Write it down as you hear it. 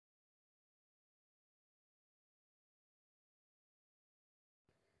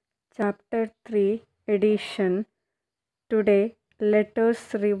Chapter 3 Addition. Today, let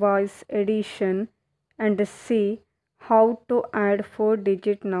us revise addition and see how to add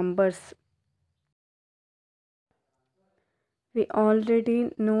 4-digit numbers. We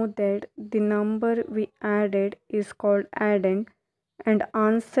already know that the number we added is called addend, and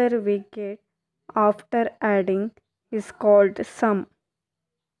answer we get after adding is called sum.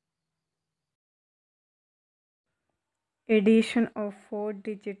 Addition of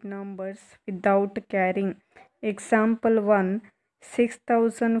 4-digit numbers without carrying. Example 1,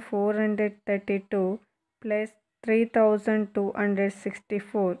 6432 plus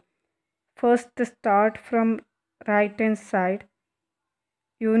 3264. First start from right hand side.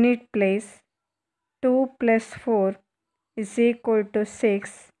 Unit place 2 plus 4 is equal to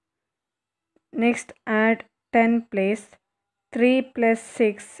 6. Next add 10 place 3 plus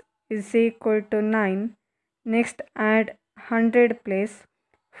 6 is equal to 9. Next add 100 place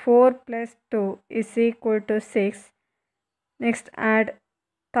 4 plus 2 is equal to 6. Next add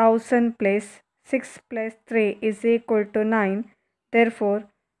 1000 place 6 plus 3 is equal to 9. Therefore,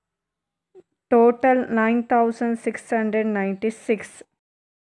 total 9696.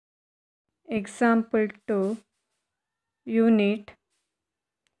 Example 2, unit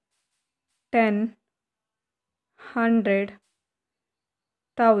 10, 100,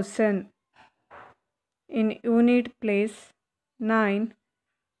 1000. In unit place 9,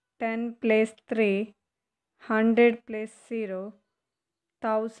 10 place 3, 100 place 0,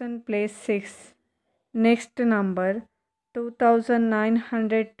 1000 place 6. Next number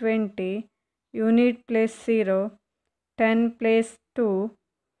 2920, unit place 0, 10 place 2,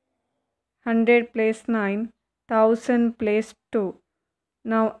 100 place 9, 1000 place 2.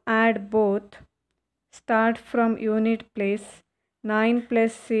 Now add both. Start from unit place 9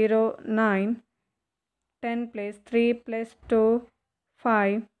 plus 0, 9. 10 place 3 plus 2,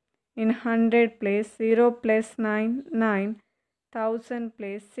 5. In 100 place 0 plus 9, 9. 1000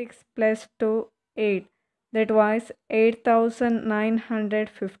 place 6 plus 2, 8. That was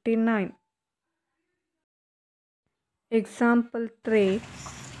 8959. Example 3.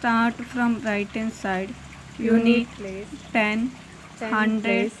 Start from right hand side. Unit place 10,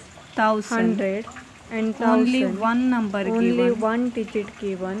 100, 1000. And only one number given. Only one digit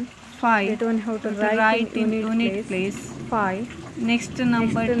given. 5. That one have to write in unit place. 5. Next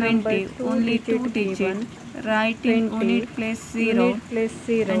number 20. Only two digit. Write in unit place 0. Unit place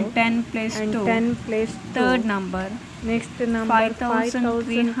 0. And 10 place 2. 10 place 2. Third number. Next number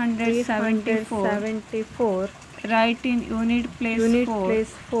 5374. Write in unit place 4.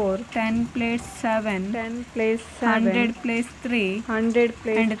 Place 4. 10 place 7. 10 place 7. 100 place 3. 100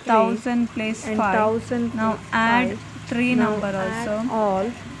 place and 1000 place 5. 1000 now add 3 number also. All.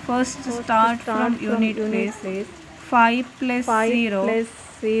 First start from unit place. 5 plus 0.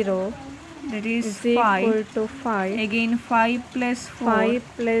 0. That is 5. Equal to 5. Again 5 plus 4. 5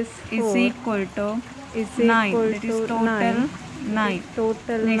 plus 4 is equal to 9. That is total 9.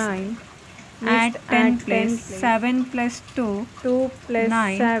 Total next, 9. Add 10 place 7 plus 2. 2 plus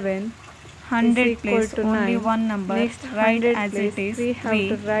 9. 7. 100 place only 9. One number. Next write as it is 3.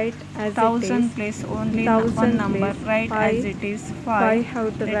 1000 place only one number. Write as it is 5.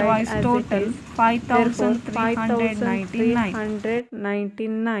 That was total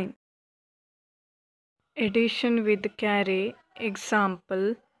 5399. Addition with carry.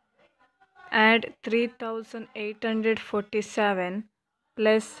 Example. Add 3847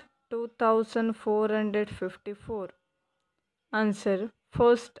 plus 2454. Answer.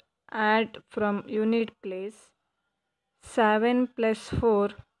 First add from unit place. 7 plus 4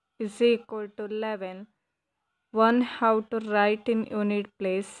 is equal to 11. 1 have to write in unit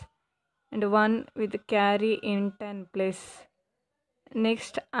place and 1 with carry in 10 place.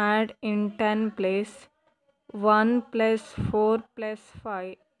 Next add in 10 place. 1 plus 4 plus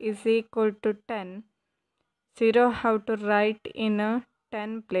 5 is equal to 10. 0 have to write in a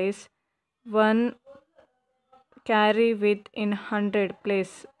 10 place. 1 carry with in 100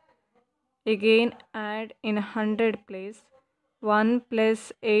 place. Again add in 100 place. 1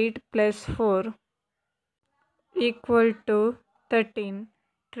 plus 8 plus 4 equal to 13.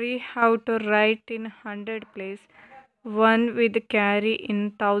 3 have to write in 100 place. 1 with carry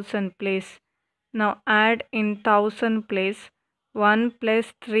in 1000 place. Now add in 1000 place. 1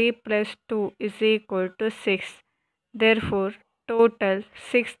 plus 3 plus 2 is equal to 6. Therefore, total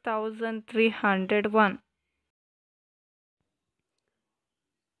 6301.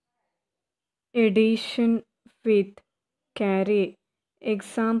 Addition with carry.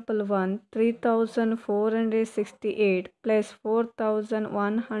 Example 1, 3468 plus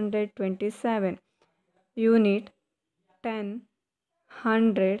 4127. Unit 10,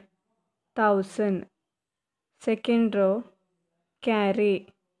 100, 1000. Second row, carry.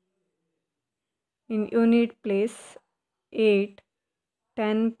 In unit place, 8,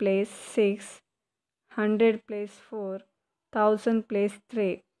 10 place 6, 100 place 4, 1000 place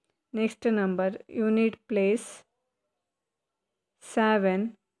 3. Next number, unit place,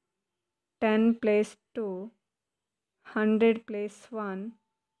 7, 10 place 2, 100 place 1,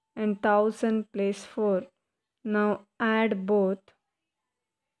 and 1000 place 4. Now add both.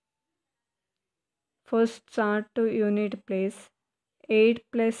 First start to unit place. 8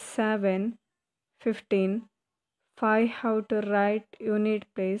 plus 7, 15. 5 how to write unit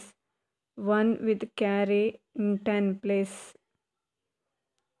place. 1 with carry in 10 place.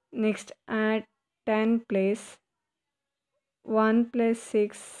 Next add 10 place. 1 plus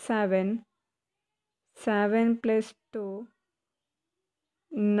 6, 7. 7 plus 2,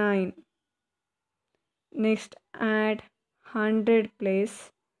 9. Next add 100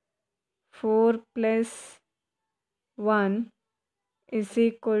 place. 4 plus 1 is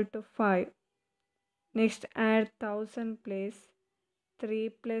equal to 5. Next add 1000 place. 3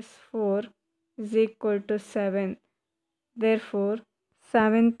 plus 4 is equal to 7. Therefore,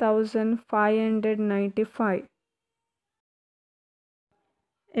 7595.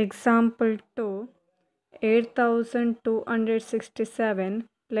 Example 2. 8267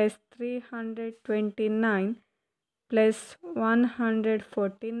 plus 329 plus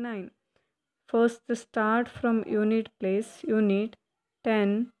 149. First start from unit place. Unit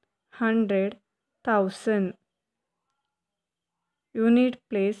 10, 100, 1000. Unit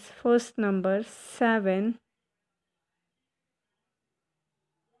place, first number 7,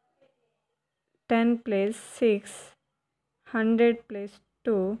 10 place 6, 100 place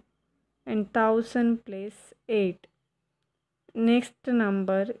 2, and 1000 place 8. Next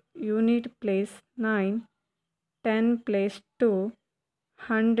number, unit place 9, 10 place 2,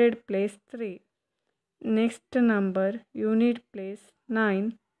 100 place 3. Next number, unit place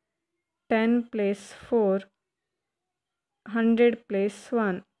 9, 10 place 4, 100 place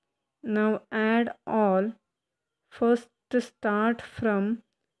 1. Now add all. First start from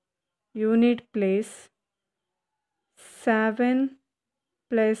unit place. 7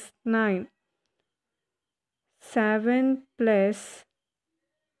 plus 9. 7 plus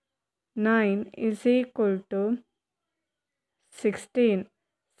 9 is equal to 16.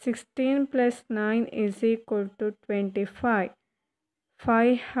 16 plus 9 is equal to 25.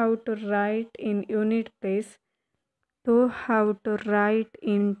 5 how to write in unit place. 2 how to write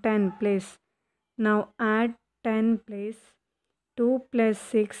in 10 place. Now add 10 place. 2 plus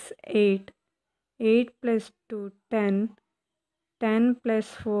 6, 8. 8 plus 2, 10. 10 plus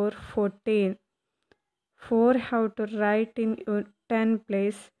 4, 14. 4 how to write in 10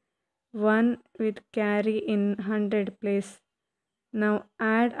 place. 1 with carry in 100 place. Now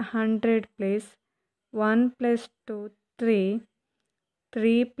add 100 place. 1 plus 2, 3.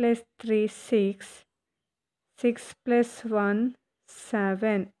 3 plus 3, 6. 6 plus 1,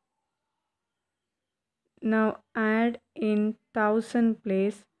 7. Now add in 1000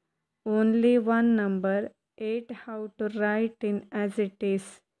 place. Only one number. 8 how to write in as it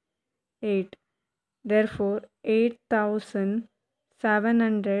is. 8. Therefore,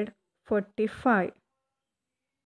 8745.